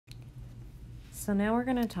So now we're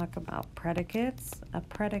going to talk about predicates. A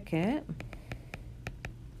predicate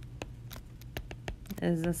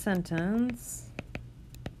is a sentence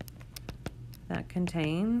that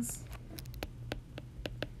contains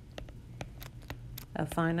a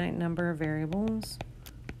finite number of variables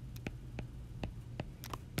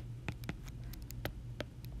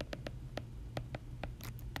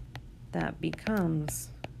that becomes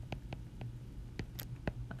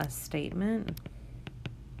a statement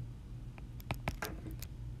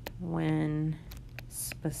when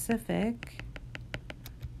specific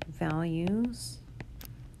values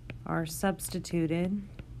are substituted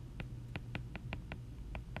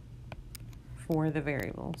for the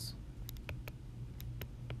variables.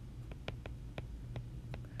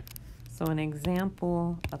 So an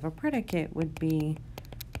example of a predicate would be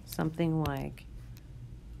something like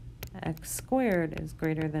x squared is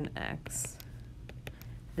greater than x.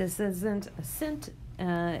 This isn't a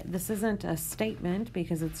statement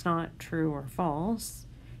because it's not true or false.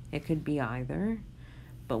 It could be either.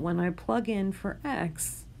 But when I plug in for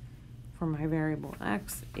x, for my variable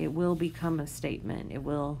x, it will become a statement. It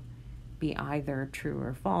will be either true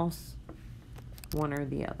or false, one or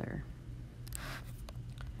the other.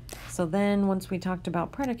 So then once we talked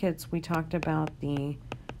about predicates, we talked about the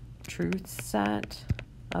truth set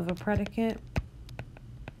of a predicate.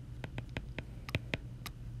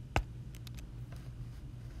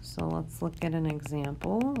 So let's look at an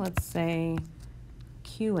example. Let's say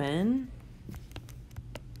Qn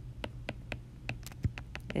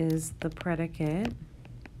is the predicate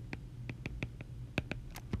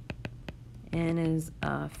and is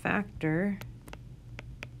a factor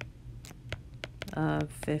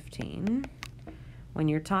of 15. When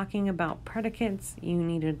you're talking about predicates, you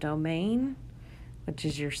need a domain, which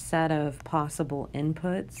is your set of possible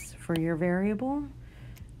inputs for your variable.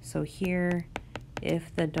 So here,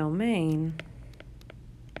 if the domain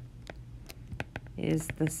is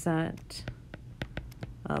the set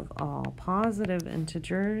of all positive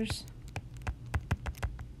integers,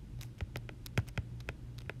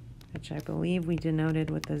 which I believe we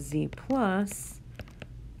denoted with a z plus,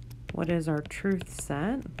 what is our truth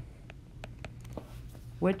set?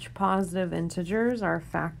 Which positive integers are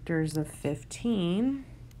factors of 15?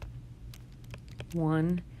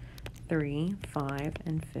 1, 3, 5,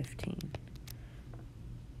 and 15.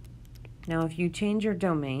 Now, if you change your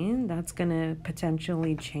domain, that's going to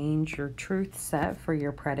potentially change your truth set for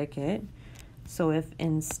your predicate. So if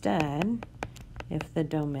instead, if the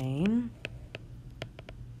domain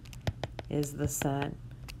is the set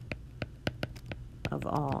of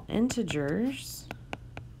all integers,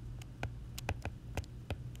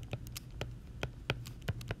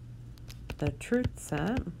 the truth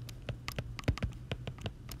set,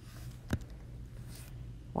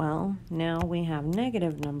 well, now we have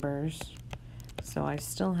negative numbers, so I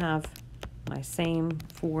still have my same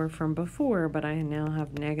 4 from before, but I now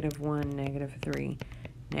have -1, -3,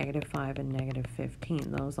 -5, and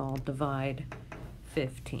 -15. Those all divide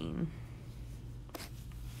 15.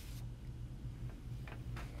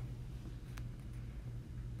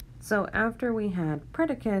 So after we had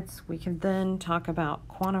predicates, we can then talk about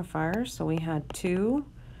quantifiers. So we had two.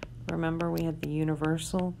 Remember, we had the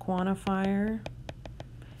universal quantifier,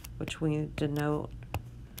 which we denote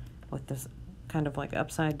with this kind of like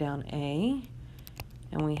upside down A.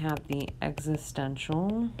 And we have the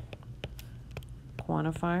existential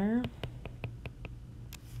quantifier,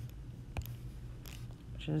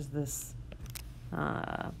 which is this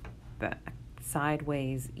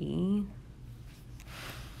sideways E.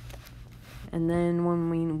 And then when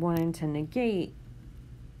we wanted to negate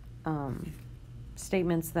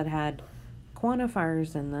statements that had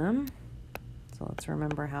quantifiers in them, so let's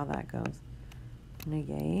remember how that goes.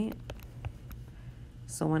 Negate.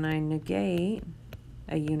 So when I negate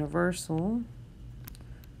a universal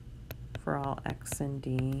for all x and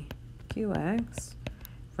d qx,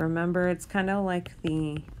 remember it's kind of like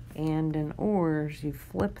the and ors. You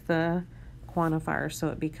flip the quantifier so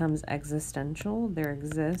it becomes existential. There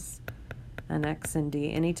exists an x and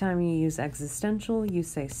d. Anytime you use existential, you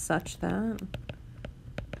say such that,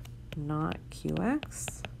 not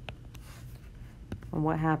qx. And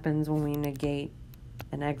what happens when we negate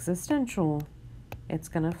an existential? It's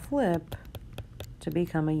going to flip to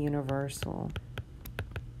become a universal.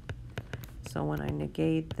 So when I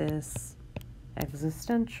negate this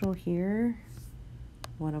existential here,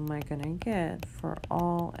 what am I going to get for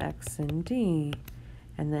all x and d?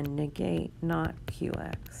 And then negate not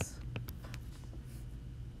qx.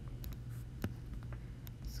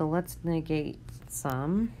 So let's negate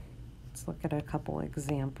some. Let's look at a couple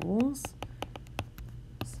examples.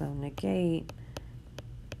 So negate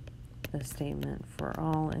the statement for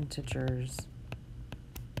all integers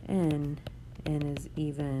n is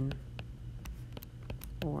even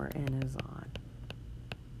or n is odd.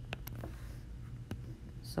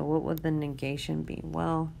 So what would the negation be?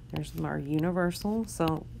 Well, there's our universal,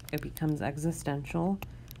 so it becomes existential.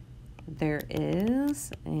 There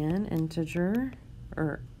is an integer,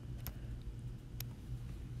 or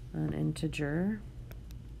an integer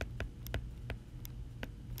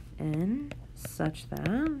n such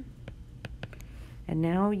that, and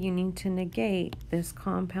now you need to negate this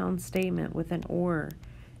compound statement with an or.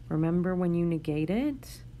 Remember, when you negate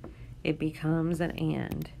it, it becomes an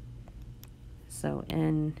and. So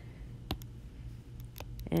n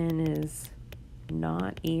is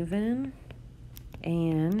not even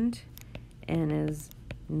and n is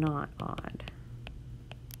not odd.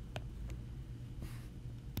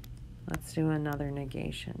 Let's do another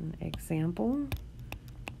negation. Example,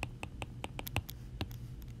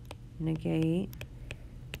 negate,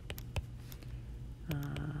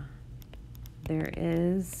 there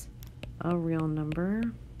is a real number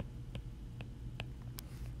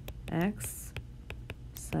x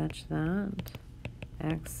such that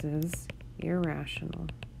x is irrational.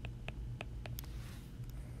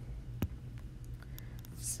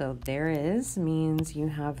 So there is means you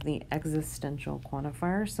have the existential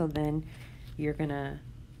quantifier, so then you're going to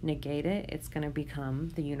negate it. It's going to become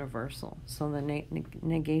the universal. So the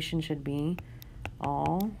negation should be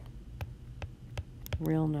all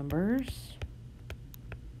real numbers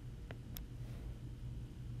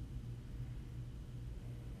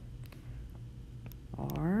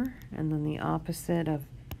are, and then the opposite of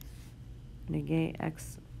negate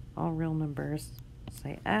x, all real numbers,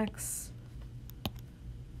 say x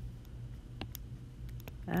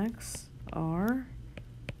are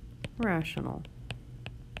rational.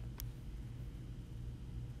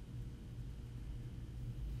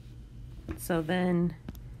 So then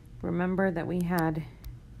remember that we had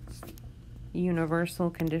universal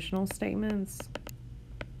conditional statements.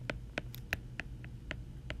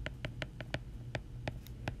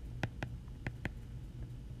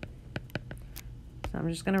 So I'm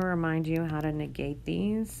just going to remind you how to negate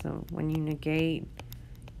these. So when you negate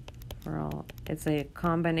for all, it's a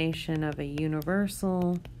combination of a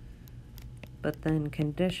universal, but then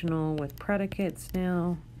conditional with predicates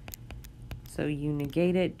now. So you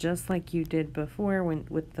negate it just like you did before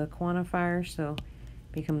with the quantifier. So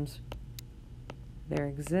it becomes there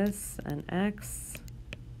exists an x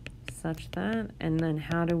such that, and then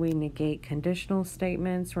how do we negate conditional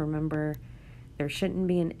statements? Remember, there shouldn't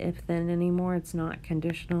be an if-then anymore. It's not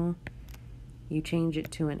conditional. You change it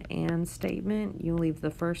to an and statement. You leave the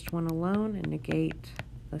first one alone and negate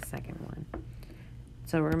the second one.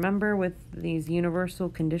 So remember, with these universal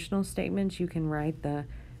conditional statements, you can write the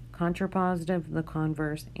contrapositive, the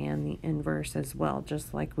converse, and the inverse as well,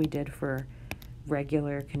 just like we did for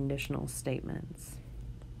regular conditional statements.